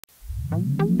So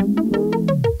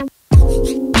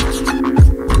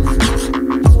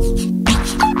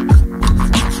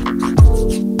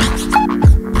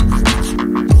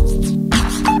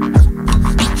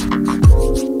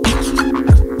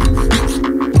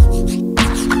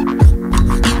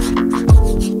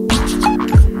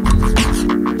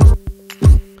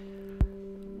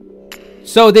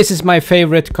this is my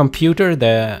favorite computer,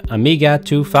 the Amiga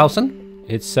 2000.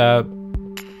 It's a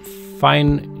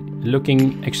fine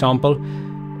looking example,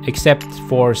 except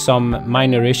for some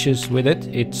minor issues with it.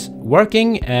 It's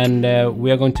working, and we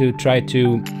are going to try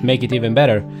to make it even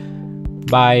better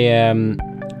by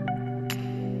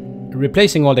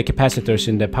replacing all the capacitors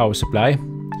in the power supply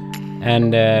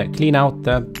and clean out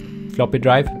the floppy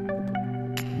drive.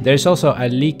 There's also a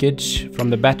leakage from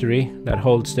the battery that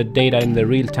holds the data in the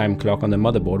real-time clock on the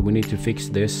motherboard. We need to fix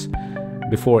this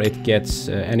before it gets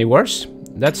any worse.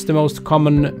 That's the most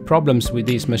common problems with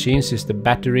these machines, is the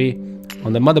battery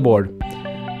on the motherboard.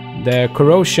 The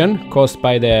corrosion caused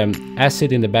by the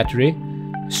acid in the battery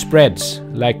spreads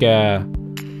like a,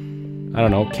 I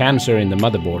don't know, cancer in the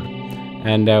motherboard,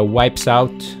 and wipes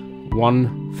out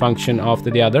one function after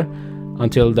the other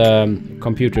until the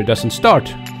computer doesn't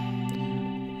start.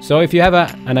 So if you have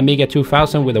an Amiga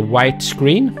 2000 with a white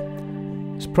screen,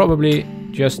 it's probably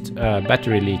just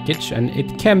battery leakage, and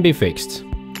it can be fixed.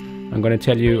 I'm going to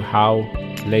tell you how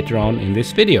later on in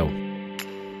this video.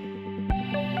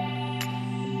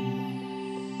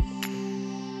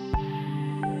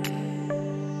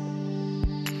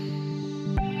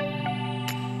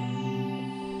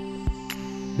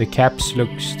 The caps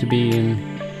looks to be in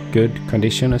good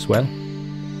condition as well.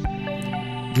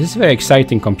 This is a very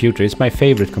exciting computer. It's my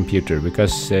favorite computer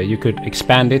because you could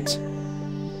expand it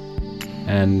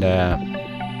and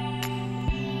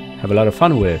have a lot of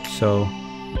fun with it. So,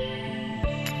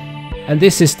 and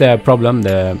this is the problem,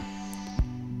 the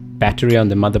battery on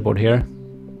the motherboard here.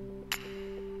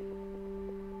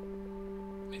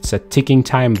 It's a ticking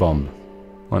time bomb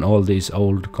on all these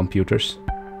old computers,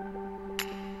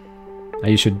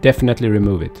 and you should definitely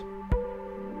remove it.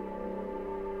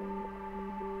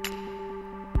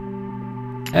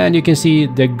 And you can see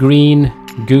the green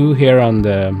goo here on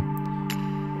the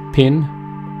pin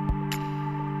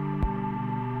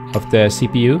of the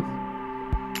CPU.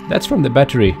 That's from the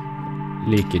battery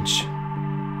leakage.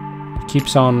 It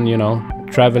keeps on, you know,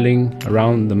 traveling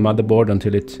around the motherboard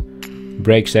until it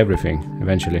breaks everything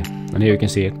eventually. And here you can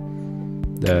see it,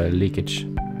 the leakage.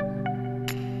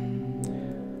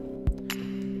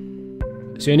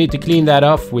 So you need to clean that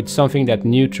off with something that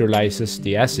neutralizes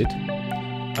the acid.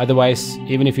 Otherwise,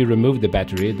 even if you remove the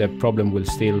battery, the problem will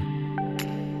still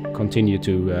continue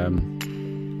to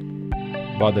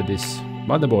bother this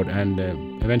motherboard and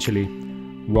eventually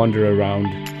wander around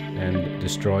and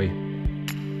destroy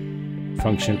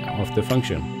function of the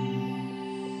function.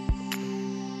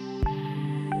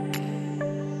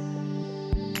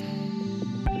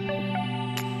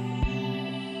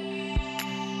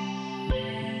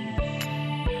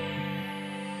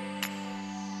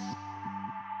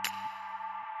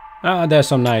 Ah, there's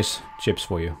some nice chips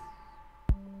for you.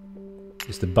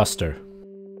 It's the Buster.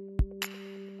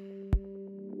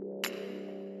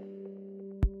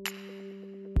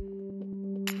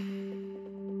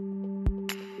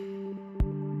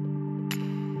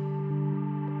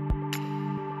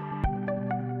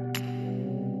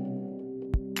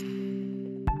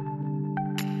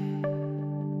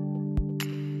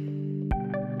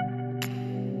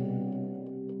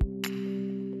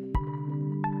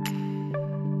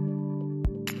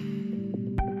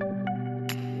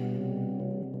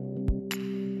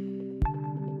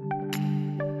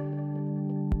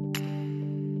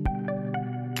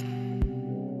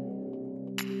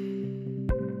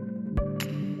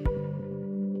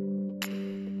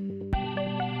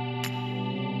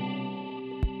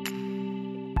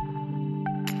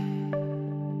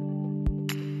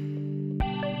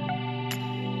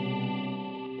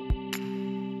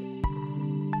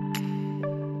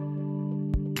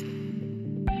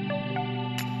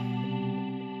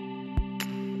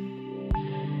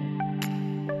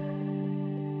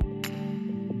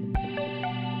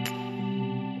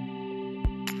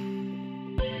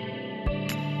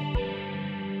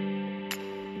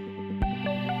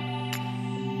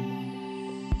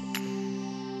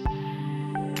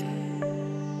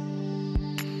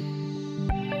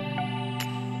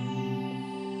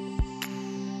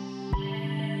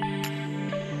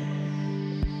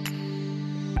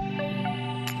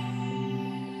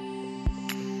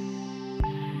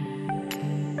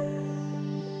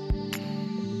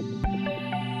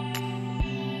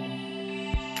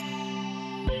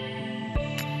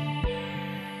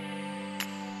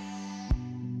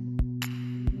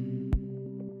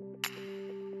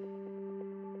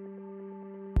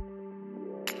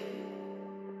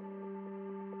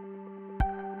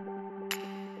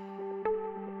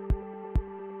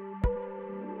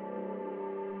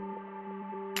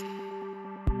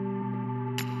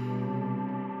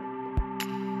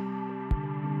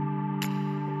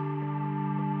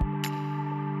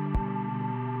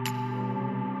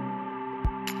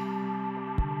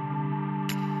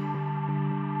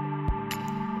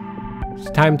 It's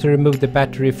time to remove the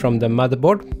battery from the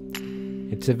motherboard.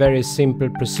 It's a very simple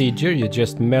procedure. You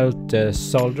just melt the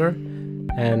solder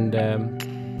and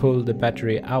pull the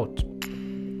battery out.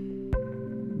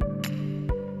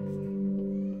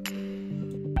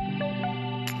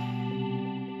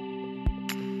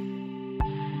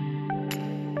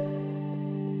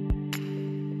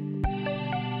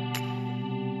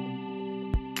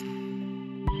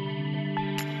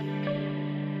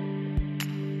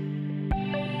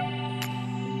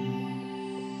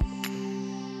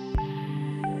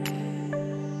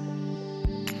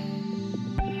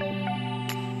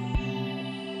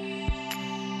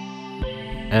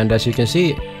 And as you can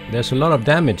see, there's a lot of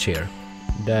damage here.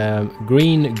 The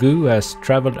green goo has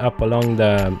traveled up along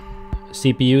the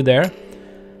CPU there,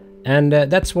 and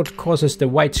that's what causes the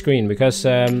white screen, because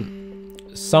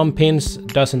some pins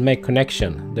doesn't make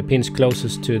connection, the pins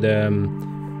closest to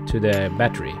the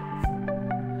battery.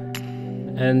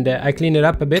 And I cleaned it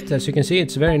up a bit. As you can see,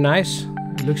 it's very nice.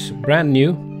 It looks brand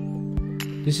new.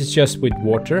 This is just with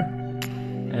water,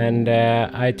 and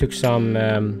I took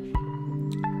some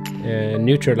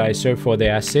neutralizer for the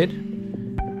acid.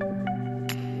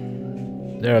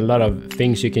 There are a lot of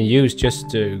things you can use. Just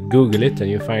Google it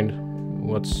and you find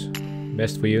what's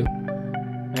best for you.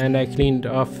 And I cleaned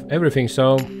off everything,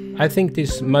 so I think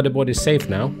this motherboard is safe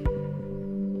now.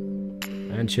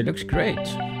 And she looks great.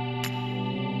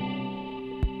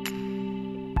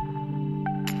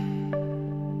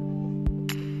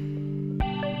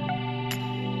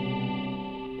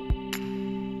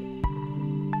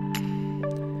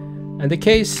 And the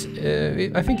case,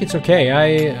 I think it's okay.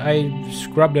 I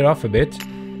scrubbed it off a bit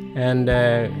and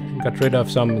got rid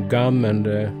of some gum and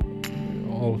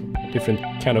all different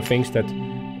kind of things that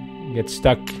get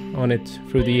stuck on it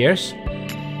through the years.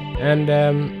 And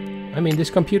I mean, this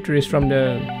computer is from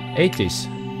the 80s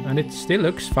and it still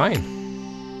looks fine.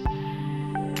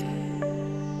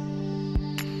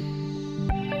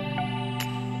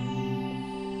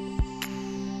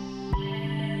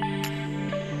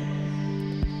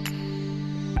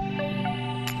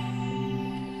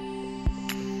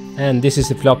 And this is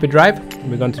the floppy drive.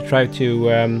 We're going to try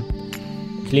to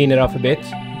clean it off a bit,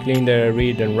 clean the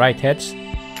read and write heads,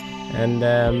 and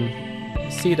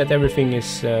see that everything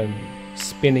is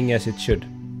spinning as it should.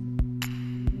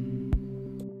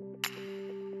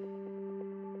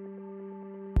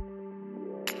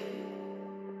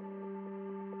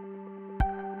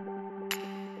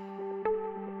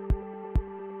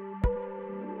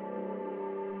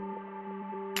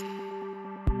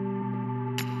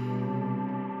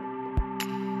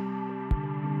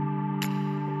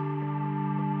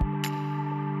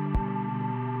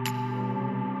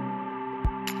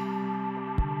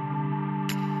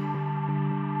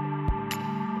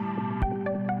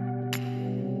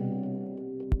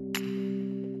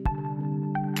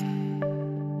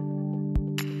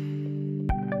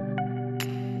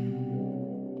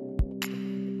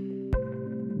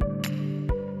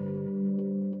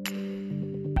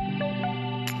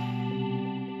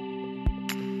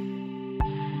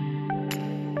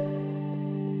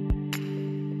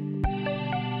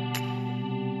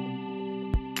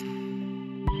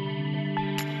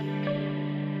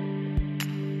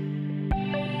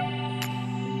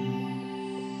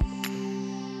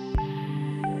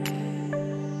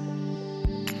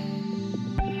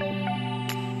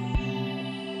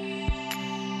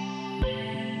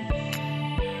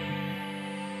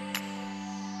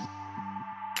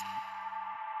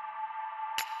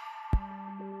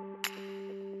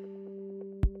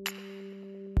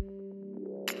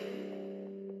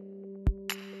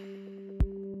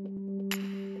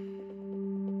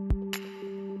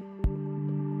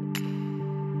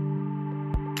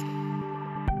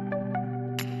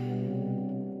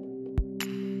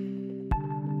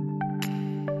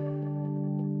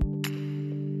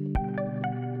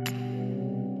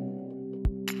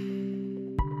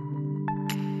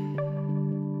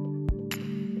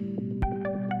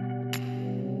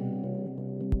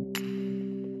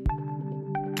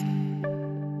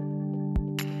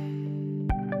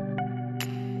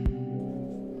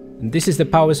 This is the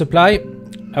power supply.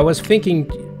 I was thinking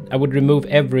I would remove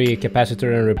every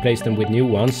capacitor and replace them with new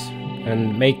ones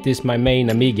and make this my main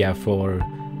Amiga for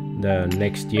the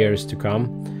next years to come.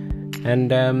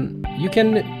 And you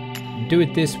can do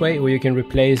it this way, or you can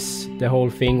replace the whole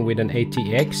thing with an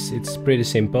ATX. It's pretty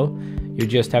simple. You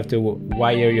just have to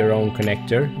wire your own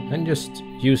connector and just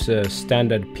use a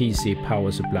standard PC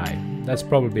power supply. That's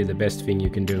probably the best thing you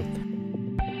can do.